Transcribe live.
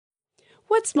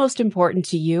What's most important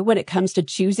to you when it comes to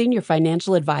choosing your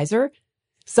financial advisor?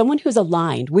 Someone who's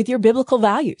aligned with your biblical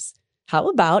values. How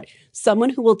about someone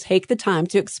who will take the time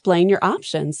to explain your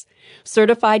options?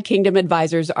 Certified Kingdom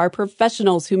Advisors are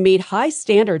professionals who meet high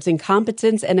standards in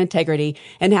competence and integrity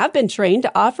and have been trained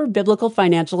to offer biblical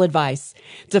financial advice.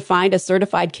 To find a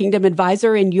Certified Kingdom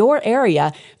Advisor in your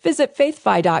area, visit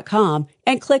faithfi.com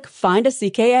and click Find a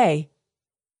CKA.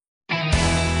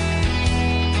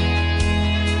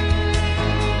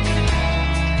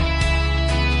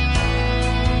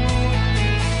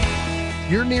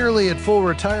 You're nearly at full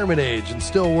retirement age and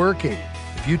still working.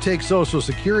 If you take Social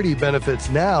Security benefits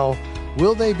now,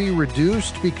 will they be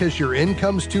reduced because your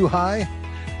income's too high?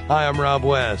 Hi, I'm Rob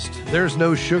West. There's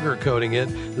no sugarcoating it.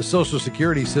 The Social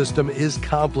Security system is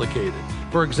complicated.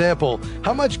 For example,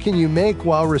 how much can you make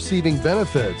while receiving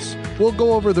benefits? We'll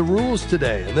go over the rules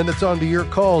today, and then it's on to your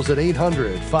calls at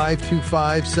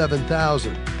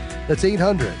 800-525-7000. That's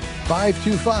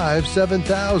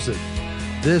 800-525-7000.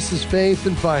 This is Faith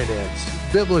and Finance,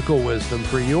 biblical wisdom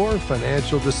for your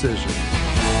financial decisions.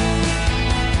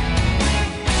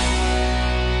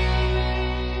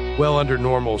 Well, under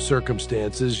normal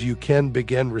circumstances, you can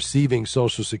begin receiving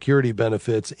Social Security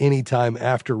benefits anytime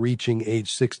after reaching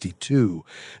age 62.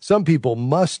 Some people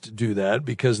must do that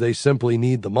because they simply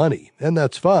need the money, and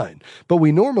that's fine. But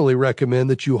we normally recommend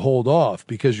that you hold off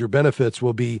because your benefits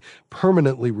will be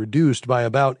permanently reduced by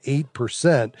about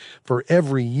 8% for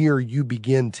every year you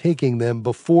begin taking them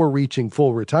before reaching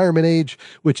full retirement age,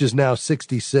 which is now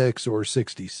 66 or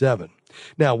 67.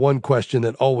 Now, one question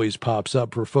that always pops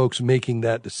up for folks making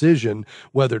that decision,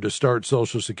 whether to start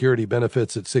Social Security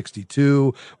benefits at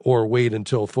 62 or wait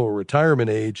until full retirement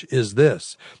age, is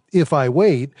this. If I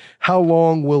wait, how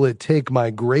long will it take my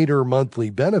greater monthly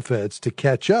benefits to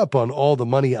catch up on all the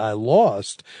money I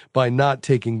lost by not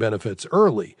taking benefits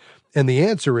early? And the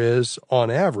answer is,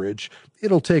 on average,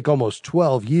 it'll take almost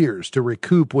 12 years to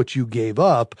recoup what you gave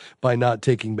up by not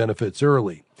taking benefits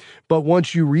early. But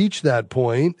once you reach that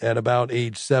point at about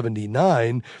age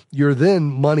 79, you're then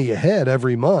money ahead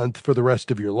every month for the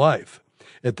rest of your life.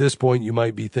 At this point, you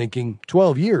might be thinking,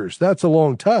 12 years, that's a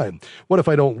long time. What if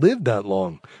I don't live that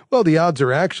long? Well, the odds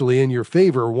are actually in your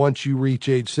favor once you reach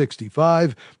age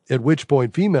 65, at which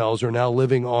point females are now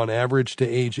living on average to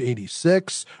age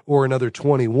 86 or another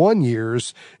 21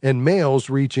 years, and males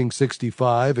reaching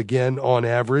 65, again, on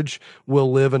average,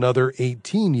 will live another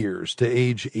 18 years to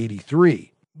age 83.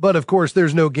 But of course,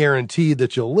 there's no guarantee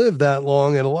that you'll live that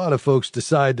long, and a lot of folks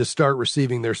decide to start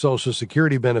receiving their Social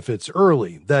Security benefits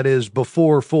early, that is,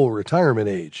 before full retirement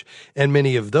age. And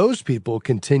many of those people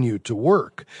continue to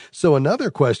work. So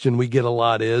another question we get a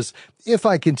lot is, if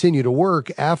I continue to work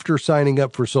after signing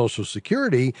up for Social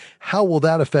Security, how will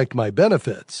that affect my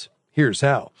benefits? Here's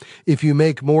how. If you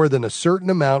make more than a certain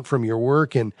amount from your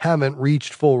work and haven't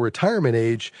reached full retirement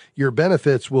age, your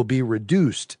benefits will be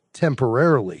reduced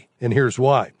temporarily. And here's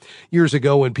why. Years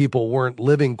ago, when people weren't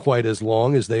living quite as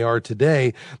long as they are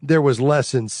today, there was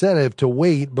less incentive to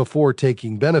wait before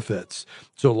taking benefits.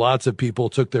 So lots of people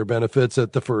took their benefits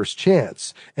at the first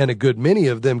chance, and a good many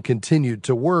of them continued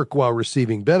to work while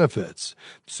receiving benefits.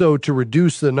 So to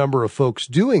reduce the number of folks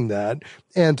doing that,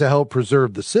 and to help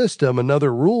preserve the system,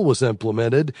 another rule was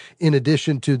implemented in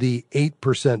addition to the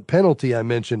 8% penalty I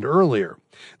mentioned earlier.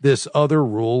 This other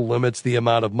rule limits the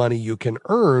amount of money you can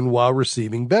earn while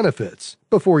receiving benefits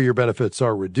before your benefits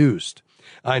are reduced.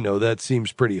 I know that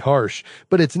seems pretty harsh,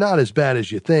 but it's not as bad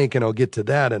as you think, and I'll get to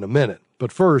that in a minute.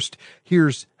 But first,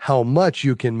 here's how much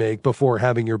you can make before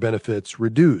having your benefits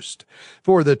reduced.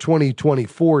 For the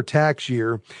 2024 tax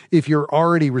year, if you're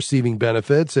already receiving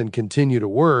benefits and continue to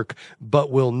work,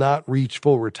 but will not reach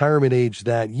full retirement age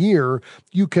that year,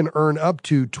 you can earn up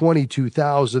to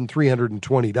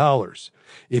 $22,320.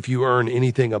 If you earn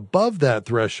anything above that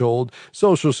threshold,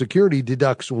 Social Security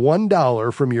deducts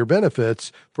 $1 from your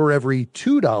benefits for every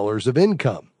 $2 of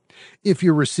income. If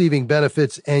you're receiving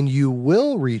benefits and you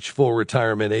will reach full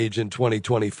retirement age in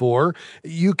 2024,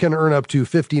 you can earn up to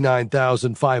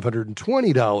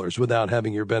 $59,520 without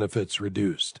having your benefits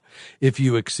reduced. If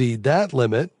you exceed that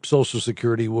limit, Social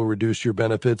Security will reduce your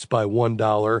benefits by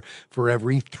 $1 for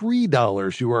every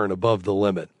 $3 you earn above the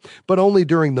limit, but only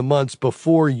during the months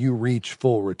before you reach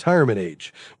full retirement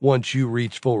age. Once you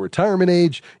reach full retirement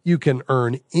age, you can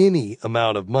earn any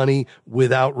amount of money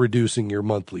without reducing your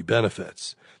monthly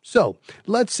benefits. So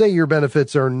let's say your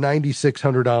benefits are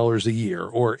 $9,600 a year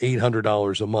or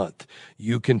 $800 a month.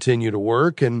 You continue to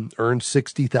work and earn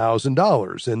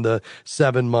 $60,000 in the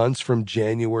 7 months from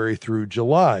January through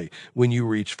July when you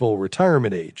reach full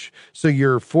retirement age. So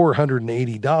you're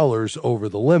 $480 over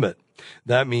the limit.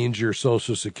 That means your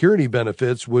Social Security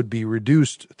benefits would be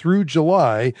reduced through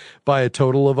July by a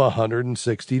total of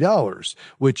 $160,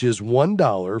 which is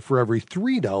 $1 for every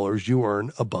 $3 you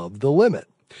earn above the limit.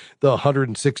 The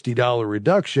 $160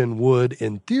 reduction would,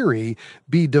 in theory,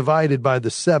 be divided by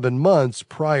the 7 months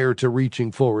prior to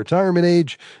reaching full retirement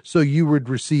age, so you would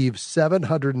receive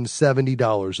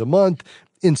 $770 a month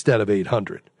instead of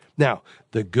 $800. Now,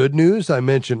 the good news I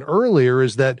mentioned earlier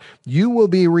is that you will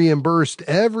be reimbursed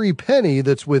every penny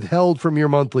that's withheld from your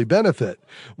monthly benefit.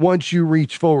 Once you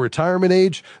reach full retirement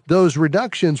age, those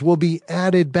reductions will be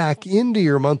added back into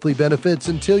your monthly benefits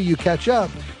until you catch up,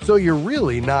 so you're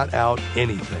really not out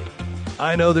anything.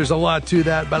 I know there's a lot to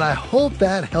that, but I hope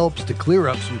that helps to clear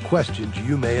up some questions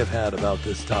you may have had about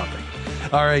this topic.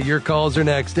 All right, your calls are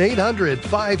next.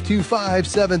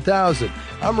 800-525-7000.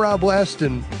 I'm Rob West,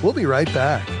 and we'll be right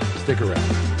back. Stick around.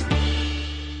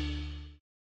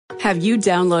 Have you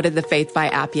downloaded the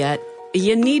FaithFi app yet?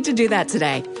 You need to do that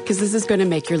today because this is going to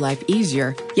make your life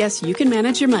easier. Yes, you can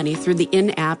manage your money through the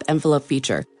in-app envelope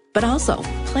feature, but also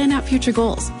plan out future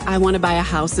goals. I want to buy a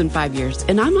house in 5 years,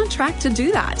 and I'm on track to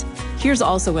do that. Here's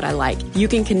also what I like. You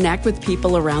can connect with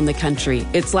people around the country.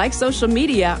 It's like social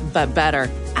media, but better.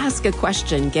 Ask a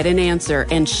question, get an answer,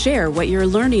 and share what you're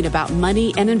learning about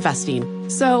money and investing.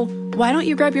 So why don't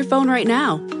you grab your phone right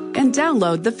now and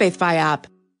download the FaithFi app?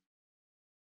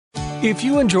 If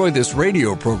you enjoy this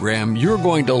radio program, you're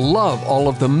going to love all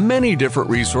of the many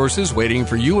different resources waiting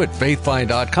for you at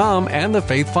faithfi.com and the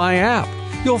FaithFi app.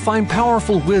 You'll find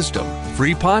powerful wisdom,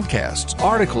 free podcasts,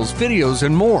 articles, videos,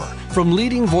 and more from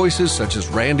leading voices such as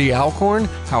Randy Alcorn,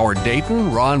 Howard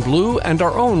Dayton, Ron Blue, and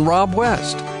our own Rob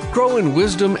West. Grow in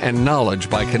wisdom and knowledge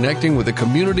by connecting with a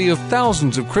community of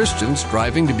thousands of Christians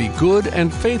striving to be good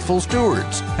and faithful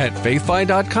stewards at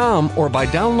faithfi.com or by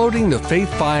downloading the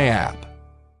FaithFi app.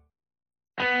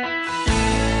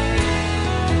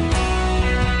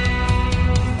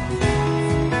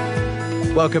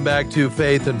 Welcome back to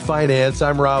Faith and Finance.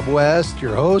 I'm Rob West,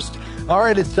 your host. All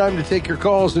right, it's time to take your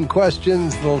calls and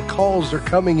questions. The calls are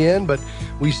coming in, but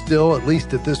we still, at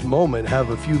least at this moment, have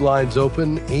a few lines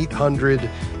open.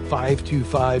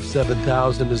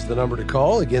 800-525-7000 is the number to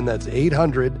call. Again, that's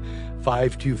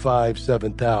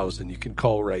 800-525-7000. You can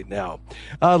call right now.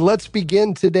 Let's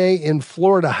begin today in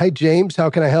Florida. Hi, James. How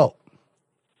can I help?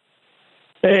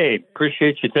 Hey,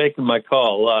 appreciate you taking my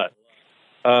call a lot.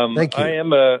 Thank you. I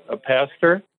am a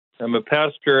pastor. I'm a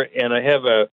pastor, and I have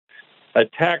a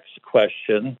tax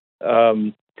question.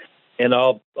 And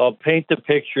I'll paint the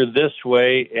picture this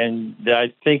way, and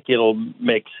I think it'll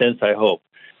make sense, I hope.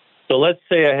 So let's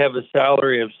say I have a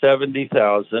salary of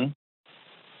 $70,000.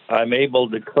 I'm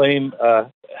able to claim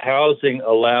a housing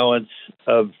allowance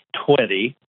of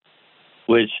 $20,000,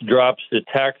 which drops the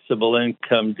taxable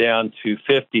income down to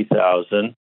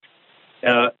 $50,000.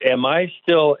 Am I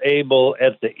still able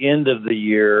at the end of the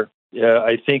year,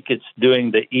 I think it's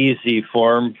doing the easy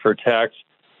form for tax,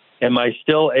 am I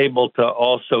still able to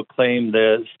also claim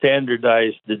the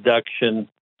standardized deduction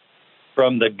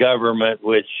from the government,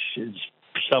 which is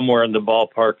somewhere in the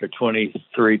ballpark of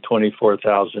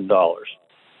 $24,000?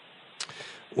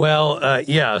 Well,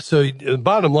 yeah. So the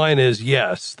bottom line is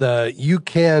yes, you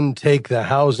can take the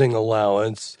housing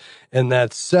allowance, and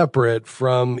that's separate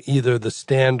from either the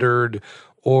standard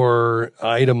or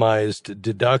itemized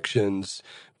deductions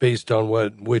based on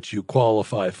which you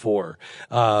qualify for.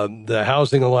 The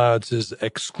housing allowance is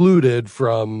excluded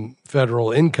from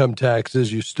federal income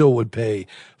taxes. You still would pay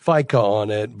FICA on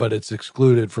it, but it's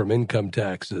excluded from income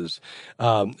taxes.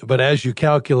 But as you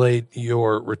calculate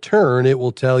your return, it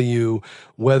will tell you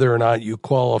whether or not you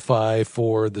qualify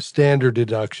for the standard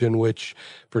deduction, which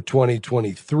for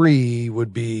 2023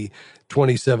 would be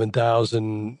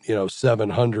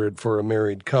 $27,700 for a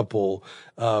married couple.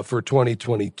 For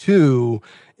 2022,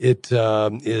 it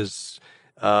is,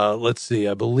 let's see,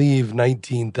 I believe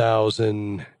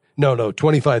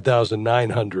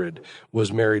 25,900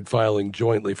 was married filing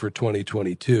jointly for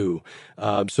 2022.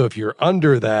 So if you're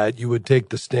under that, you would take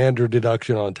the standard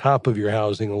deduction on top of your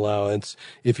housing allowance.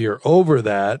 If you're over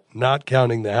that, not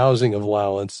counting the housing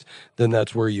allowance, then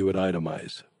that's where you would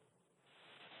itemize.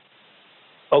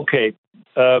 Okay.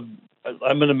 I'm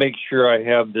going to make sure I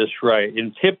have this right.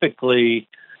 And typically,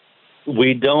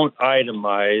 we don't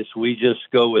itemize. We just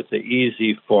go with the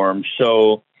easy form.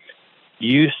 So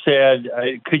you said,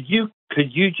 could you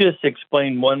just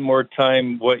explain one more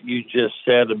time what you just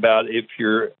said about if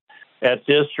you're at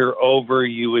this or over,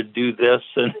 you would do this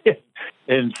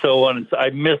and so on.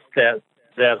 I missed that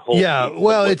whole. Yeah,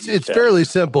 well, it's fairly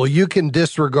simple. You can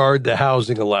disregard the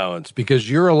housing allowance because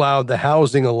you're allowed the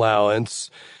housing allowance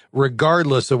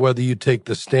regardless of whether you take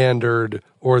the standard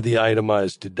or the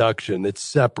itemized deduction. It's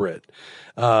separate.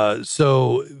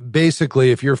 So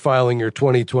basically, if you're filing your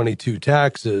 2022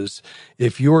 taxes,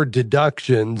 if your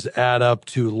deductions add up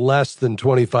to less than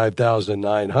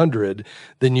 $25,900,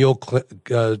 then you'll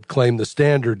claim the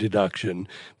standard deduction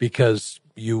because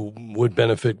you would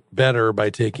benefit better by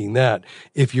taking that.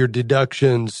 If your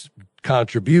deductions,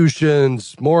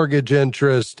 contributions, mortgage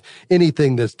interest,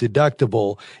 anything that's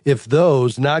deductible, if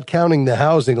those, not counting the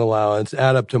housing allowance,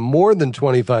 add up to more than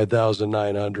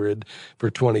 $25,900 for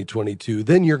 2022,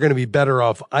 then you're going to be better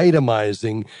off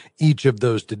itemizing each of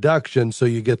those deductions so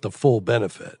you get the full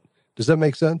benefit. Does that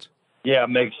make sense? Yeah, it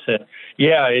makes sense.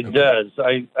 Yeah, it does.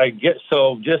 I get,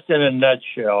 so just in a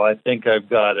nutshell, I think I've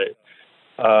got it.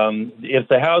 If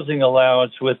the housing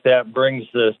allowance with that brings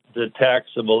the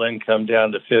taxable income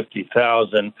down to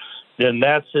 $50,000, then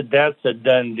that's a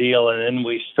done deal, and then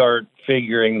we start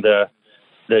figuring the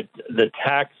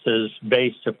taxes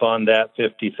based upon that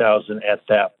 $50,000 at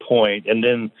that point, and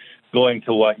then going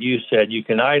to what you said, you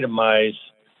can itemize.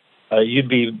 You'd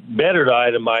be better to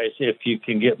itemize if you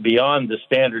can get beyond the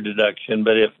standard deduction,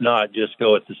 but if not, just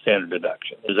go with the standard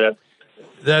deduction. Is that?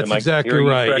 That's exactly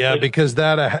right. Correctly? Yeah, because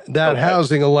that okay.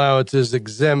 Housing allowance is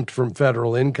exempt from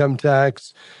federal income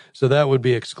tax. So that would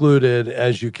be excluded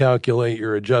as you calculate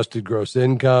your adjusted gross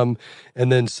income. And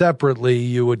then separately,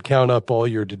 you would count up all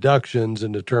your deductions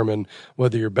and determine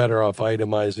whether you're better off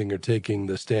itemizing or taking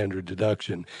the standard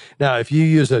deduction. Now, if you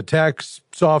use a tax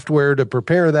software to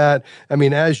prepare that, I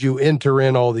mean, as you enter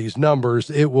in all these numbers,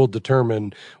 it will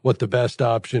determine what the best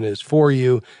option is for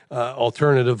you.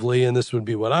 Alternatively, and this would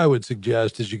be what I would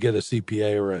suggest, is you get a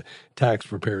CPA or a tax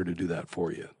preparer to do that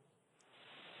for you.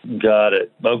 Got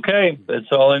it. Okay. That's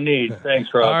all I need.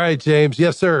 Thanks, Rob. All right, James.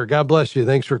 Yes, sir. God bless you.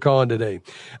 Thanks for calling today.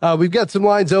 We've got some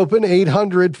lines open,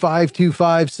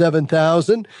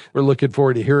 800-525-7000. We're looking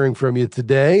forward to hearing from you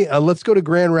today. Let's go to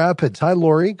Grand Rapids. Hi,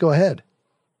 Lori. Go ahead.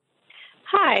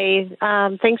 Hi.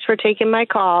 Thanks for taking my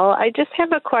call. I just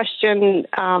have a question.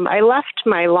 I left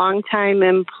my longtime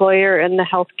employer in the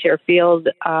healthcare field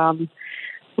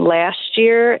last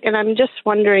year, and I'm just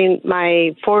wondering,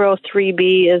 my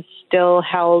 403B is still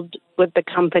held with the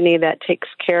company that takes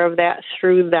care of that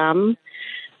through them.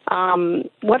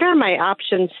 What are my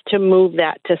options to move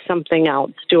that to something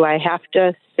else? Do I have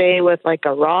to stay with like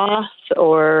a Roth,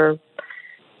 or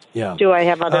do I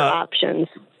have other options?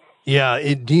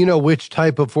 Yeah. Do you know which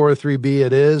type of 403B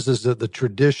it is? Is it the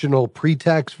traditional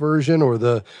pre-tax version or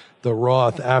the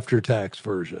Roth after-tax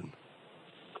version?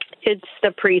 It's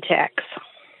the pre-tax.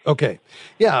 Okay.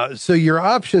 Yeah. So your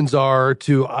options are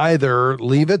to either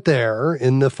leave it there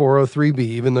in the 403B,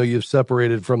 even though you've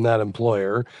separated from that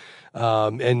employer,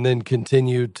 and then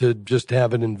continue to just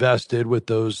have it invested with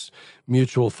those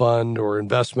mutual fund or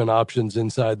investment options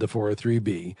inside the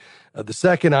 403B. The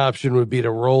second option would be to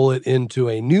roll it into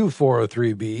a new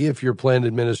 403B if your plan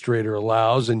administrator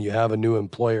allows and you have a new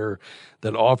employer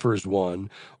that offers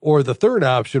one. Or the third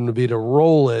option would be to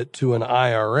roll it to an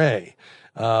IRA.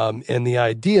 And the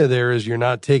idea there is you're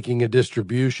not taking a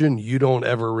distribution. You don't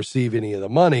ever receive any of the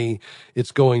money.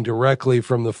 It's going directly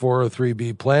from the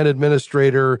 403B plan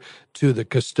administrator to the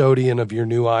custodian of your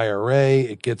new IRA.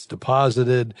 It gets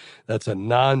deposited. That's a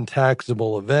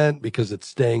non-taxable event because it's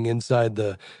staying inside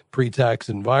the pre-tax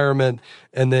environment.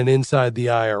 And then inside the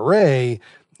IRA,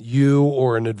 you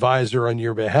or an advisor on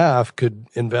your behalf could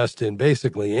invest in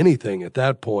basically anything at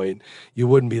that point. You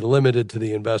wouldn't be limited to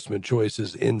the investment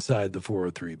choices inside the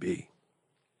 403B.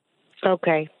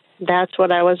 Okay. That's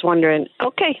what I was wondering.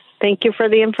 Okay. Thank you for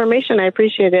the information. I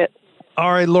appreciate it.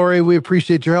 All right, Lori, we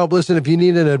appreciate your help. Listen, if you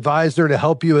need an advisor to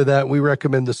help you with that, we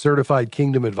recommend the Certified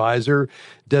Kingdom Advisor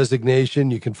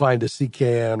designation. You can find a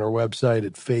CKA on our website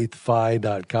at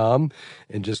faithfi.com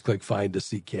and just click Find a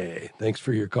CKA. Thanks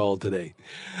for your call today.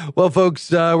 Well,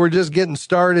 folks, we're just getting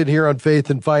started here on Faith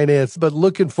and Finance, but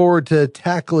looking forward to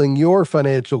tackling your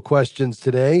financial questions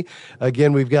today.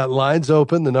 Again, we've got lines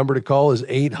open. The number to call is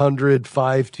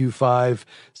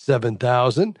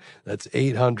 800-525-7000. That's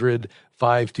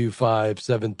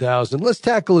 800-525-7000. Let's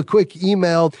tackle a quick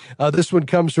email. This one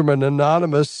comes from an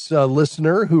anonymous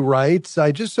listener who writes,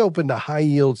 I just opened a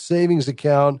high-yield savings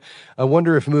account. I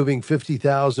wonder if moving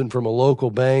 $50,000 from a local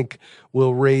bank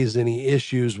will raise any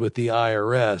issues with the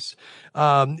IRS.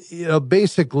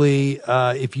 Basically,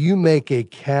 if you make a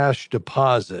cash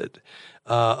deposit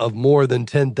of more than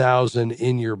 $10,000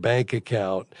 in your bank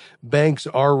account, banks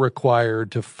are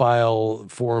required to file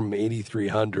Form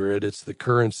 8300. It's the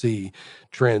currency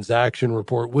transaction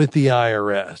report with the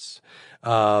IRS.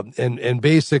 And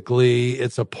basically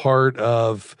it's a part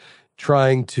of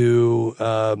trying to,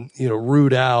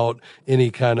 root out any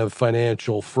kind of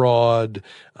financial fraud.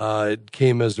 It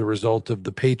came as a result of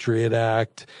the Patriot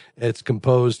Act. It's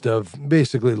composed of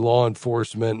basically law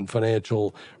enforcement and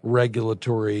financial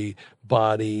regulatory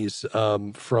bodies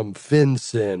from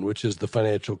FinCEN, which is the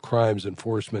Financial Crimes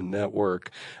Enforcement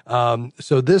Network.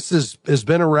 So this has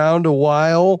been around a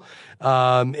while.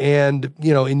 And,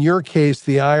 in your case,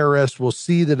 the IRS will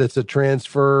see that it's a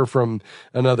transfer from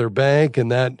another bank,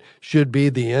 and that should be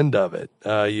the end of it.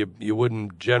 You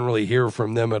wouldn't generally hear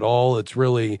from them at all. It's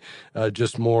really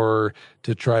just more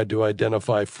to try to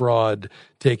identify fraud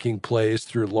taking place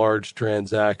through large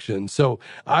transactions. So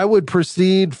I would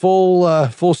proceed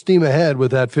full steam ahead with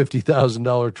that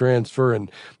 $50,000 transfer and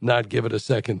not give it a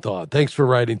second thought. Thanks for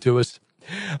writing to us.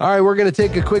 All right, we're going to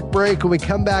take a quick break. When we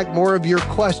come back, more of your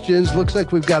questions. Looks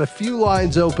like we've got a few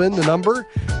lines open. The number,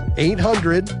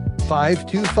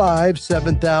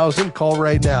 800-525-7000. Call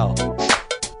right now.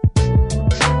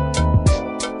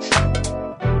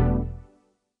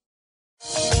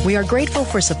 We are grateful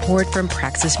for support from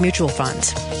Praxis Mutual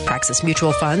Funds. Praxis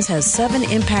Mutual Funds has 7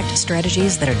 impact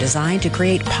strategies that are designed to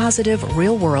create positive,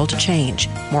 real-world change.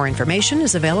 More information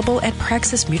is available at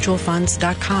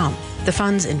praxismutualfunds.com. The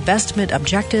fund's investment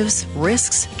objectives,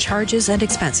 risks, charges, and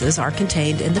expenses are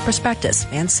contained in the prospectus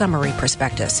and summary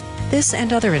prospectus. This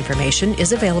and other information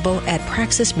is available at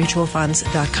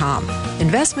praxismutualfunds.com.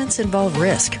 Investments involve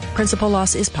risk. Principal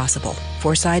loss is possible.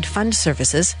 Foreside Fund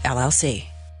Services, LLC.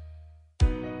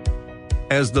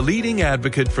 As the leading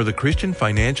advocate for the Christian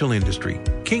financial industry,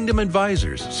 Kingdom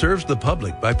Advisors serves the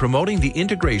public by promoting the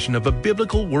integration of a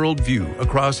biblical worldview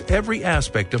across every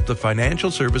aspect of the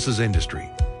financial services industry.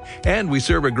 And we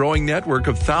serve a growing network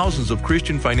of thousands of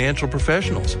Christian financial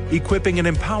professionals, equipping and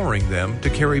empowering them to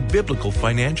carry biblical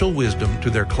financial wisdom to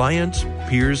their clients,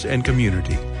 peers, and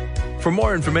community. For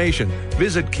more information,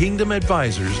 visit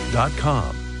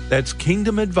kingdomadvisors.com. That's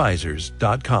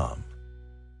kingdomadvisors.com.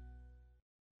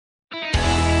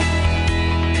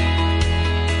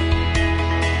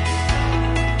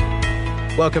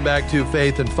 Welcome back to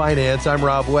Faith and Finance. I'm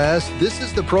Rob West. This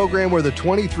is the program where the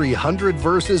 2,300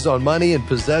 verses on money and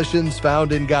possessions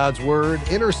found in God's Word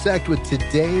intersect with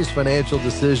today's financial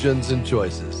decisions and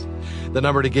choices. The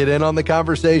number to get in on the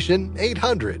conversation,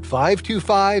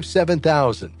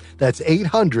 800-525-7000. That's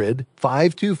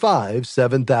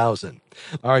 800-525-7000.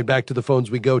 All right, back to the phones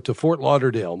we go to Fort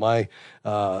Lauderdale, my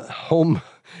homeland,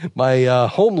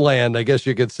 I guess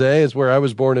you could say, is where I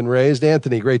was born and raised.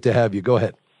 Anthony, great to have you. Go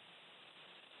ahead.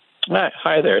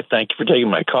 Hi there. Thank you for taking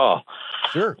my call.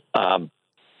 Sure. I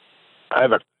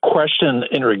have a question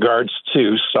in regards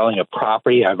to selling a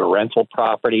property. I have a rental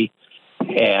property,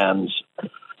 and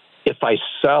if I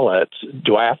sell it,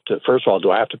 do I have to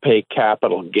pay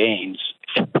capital gains?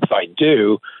 If I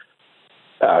do,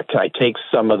 can I take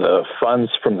some of the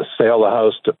funds from the sale of the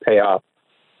house to pay off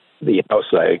the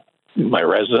house, my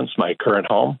residence, my current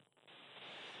home?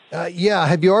 Yeah.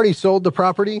 Have you already sold the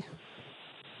property?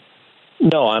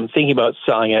 No, I'm thinking about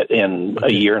selling it in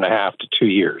a year and a half to 2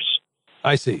 years.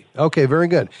 I see. Okay, very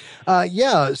good.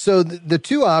 So the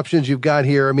two options you've got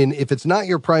here, I mean, if it's not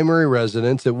your primary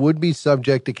residence, it would be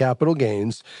subject to capital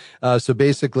gains. So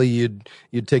basically, you'd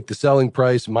take the selling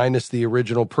price minus the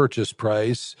original purchase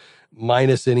price,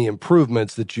 minus any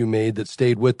improvements that you made that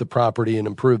stayed with the property and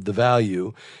improved the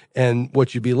value. And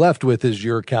what you'd be left with is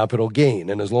your capital gain.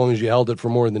 And as long as you held it for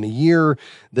more than a year,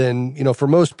 then, for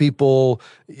most people,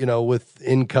 with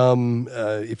income,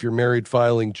 if you're married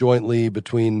filing jointly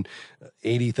between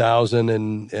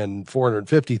 $80,000 and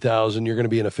 $450,000, you're going to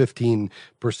be in a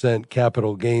 15%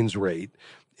 capital gains rate.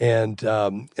 And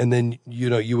then,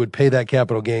 you would pay that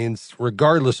capital gains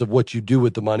regardless of what you do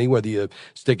with the money, whether you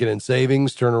stick it in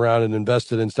savings, turn around and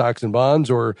invest it in stocks and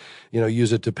bonds, or,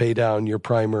 use it to pay down your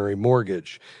primary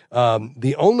mortgage.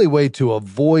 The only way to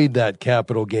avoid that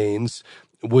capital gains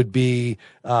would be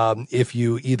if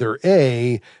you either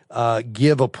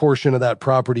give a portion of that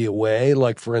property away,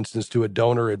 like, for instance, to a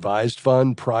donor-advised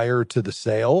fund prior to the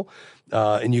sale.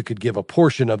 And you could give a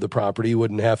portion of the property. You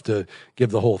wouldn't have to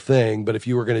give the whole thing. But if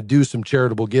you were going to do some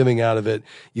charitable giving out of it,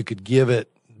 you could give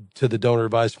it to the donor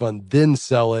advised fund, then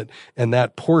sell it, and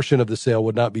that portion of the sale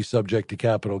would not be subject to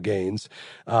capital gains.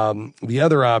 The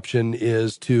other option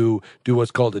is to do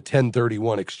what's called a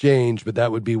 1031 exchange, but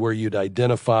that would be where you'd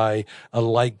identify a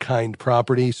like-kind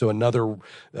property, so another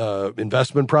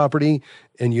investment property,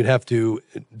 and you'd have to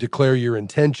declare your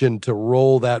intention to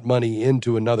roll that money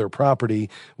into another property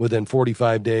within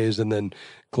 45 days and then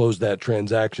close that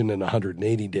transaction in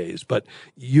 180 days. But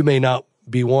you may not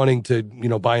be wanting to,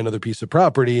 buy another piece of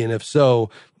property? And if so,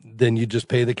 then you just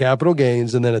pay the capital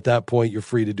gains. And then at that point, you're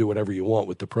free to do whatever you want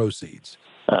with the proceeds.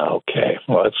 Okay.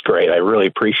 Well, that's great. I really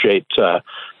appreciate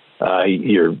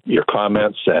your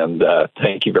comments, and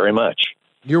thank you very much.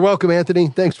 You're welcome, Anthony.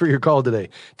 Thanks for your call today.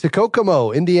 To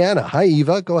Kokomo, Indiana. Hi,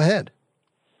 Eva. Go ahead.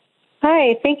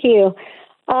 Hi, thank you.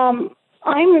 My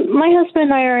husband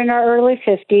and I are in our early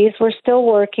 50s. We're still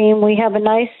working. We have a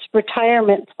nice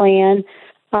retirement plan,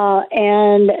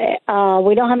 and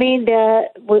we don't have any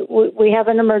debt. We have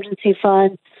an emergency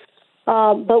fund,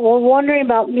 but we're wondering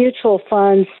about mutual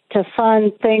funds to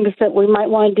fund things that we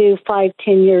might want to do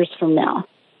 5-10 years from now.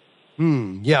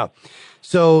 Yeah.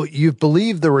 So you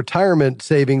believe the retirement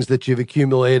savings that you've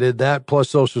accumulated, that plus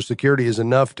Social Security, is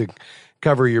enough to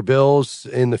cover your bills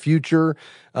in the future.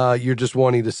 You're just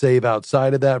wanting to save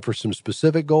outside of that for some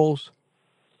specific goals?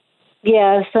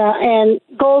 Yes, and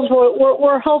goals,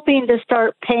 we're hoping to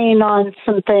start paying on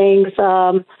some things.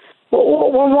 We're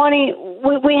wanting,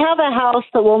 we have a house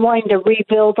that we're wanting to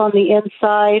rebuild on the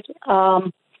inside,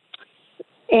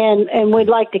 and we'd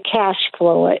like to cash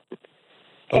flow it.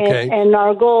 Okay. And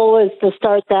our goal is to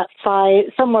start that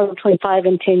somewhere between 5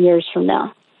 and 10 years from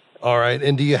now. All right.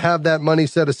 And do you have that money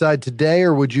set aside today,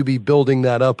 or would you be building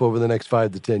that up over the next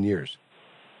 5 to 10 years?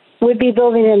 We'd be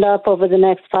building it up over the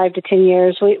next 5 to 10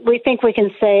 years. We think we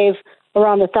can save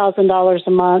around $1,000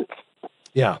 a month.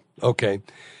 Yeah. Okay.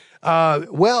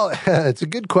 Well, it's a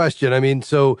good question. I mean,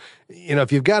 so,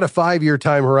 if you've got a 5-year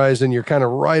time horizon, you're kind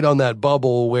of right on that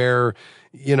bubble where,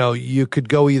 you could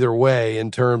go either way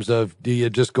in terms of, do you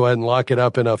just go ahead and lock it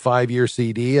up in a 5-year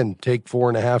CD and take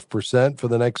 4.5% for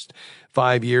the next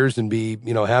 5 years and be,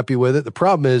 happy with it? The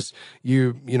problem is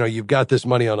you've got this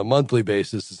money on a monthly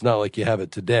basis. It's not like you have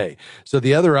it today. So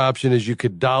the other option is you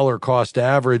could dollar cost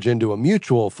average into a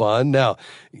mutual fund. Now,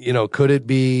 could it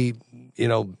be,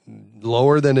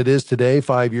 lower than it is today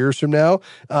 5 years from now?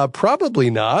 Probably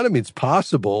not. I mean, it's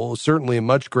possible. Certainly a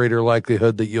much greater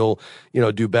likelihood that you'll,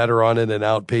 do better on it and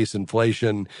outpace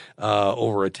inflation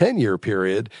over a 10-year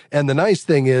period. And the nice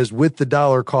thing is, with the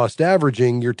dollar cost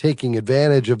averaging, you're taking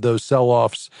advantage of those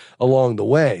sell-offs along the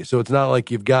way. So it's not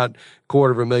like you've got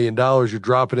 $250,000, you're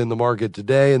dropping in the market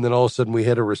today, and then all of a sudden we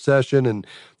hit a recession and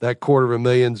that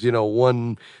 $250,000's,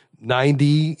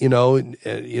 190,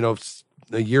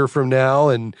 a year from now,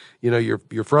 and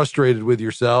you're frustrated with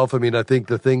yourself. I mean, I think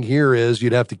the thing here is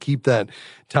you'd have to keep that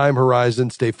time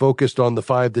horizon, stay focused on the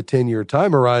 5 to 10 year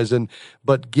time horizon.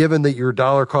 But given that you're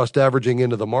dollar cost averaging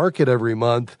into the market every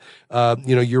month,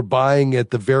 you're buying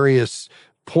at the various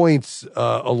points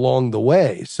along the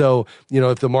way. So,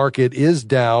 if the market is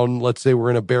down, let's say we're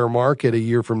in a bear market a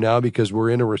year from now because we're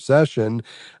in a recession,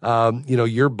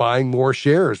 you're buying more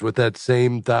shares with that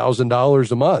same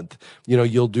 $1,000 a month.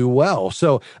 You'll do well.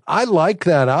 So I like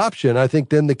that option. I think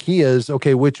then the key is,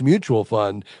 okay, which mutual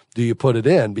fund do you put it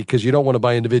in? Because you don't want to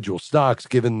buy individual stocks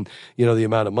given, the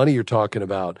amount of money you're talking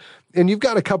about. And you've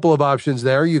got a couple of options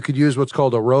there. You could use what's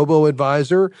called a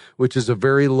robo-advisor, which is a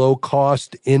very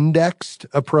low-cost indexed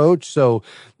approach. So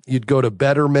you'd go to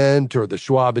Betterment or the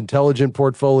Schwab Intelligent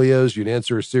Portfolios. You'd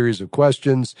answer a series of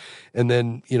questions, and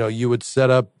then, you would set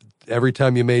up, every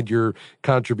time you made your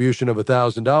contribution of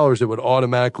 $1,000, it would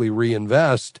automatically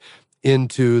reinvest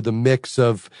into the mix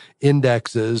of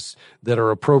indexes that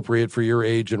are appropriate for your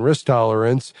age and risk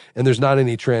tolerance, and there's not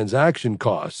any transaction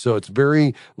costs. So it's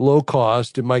very low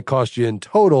cost. It might cost you in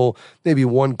total maybe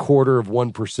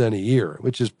 0.25% a year,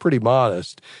 which is pretty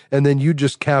modest. And then you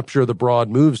just capture the broad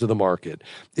moves of the market.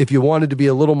 If you wanted to be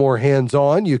a little more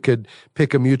hands-on, you could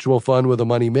pick a mutual fund with a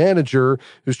money manager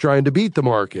who's trying to beat the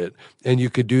market. And you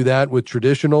could do that with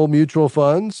traditional mutual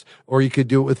funds, or you could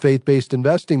do it with faith-based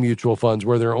investing mutual funds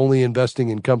where they're only investing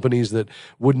in companies that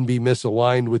wouldn't be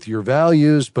misaligned with your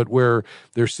values, but where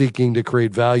they're seeking to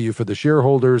create value for the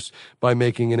shareholders by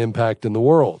making an impact in the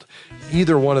world.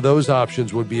 Either one of those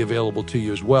options would be available to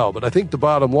you as well. But I think the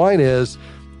bottom line is,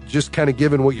 just kind of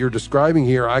given what you're describing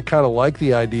here, I kind of like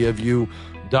the idea of you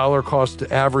dollar cost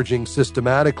averaging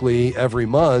systematically every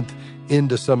month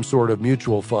into some sort of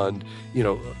mutual fund,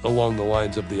 along the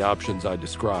lines of the options I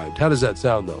described. How does that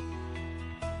sound, though?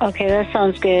 Okay, that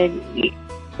sounds good.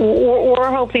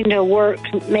 We're hoping to work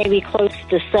maybe close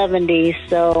to 70,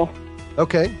 so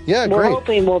okay, yeah, great. We're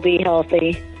hoping we'll be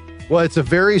healthy. Well, it's a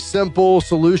very simple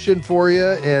solution for you,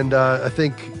 and I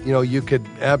think you could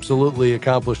absolutely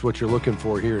accomplish what you're looking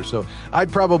for here. So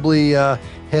I'd probably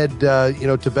head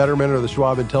to Betterment or the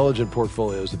Schwab Intelligent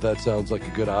Portfolios if that sounds like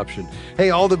a good option.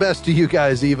 Hey, all the best to you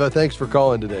guys, Eva. Thanks for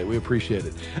calling today. We appreciate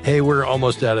it. Hey, we're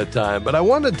almost out of time, but I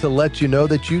wanted to let you know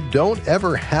that you don't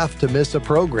ever have to miss a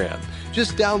program.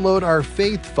 Just download our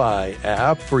FaithFi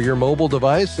app for your mobile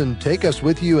device and take us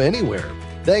with you anywhere.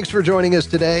 Thanks for joining us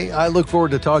today. I look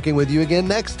forward to talking with you again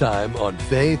next time on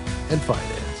Faith and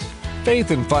Finance.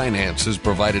 Faith and Finance is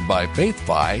provided by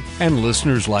FaithFi and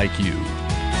listeners like you.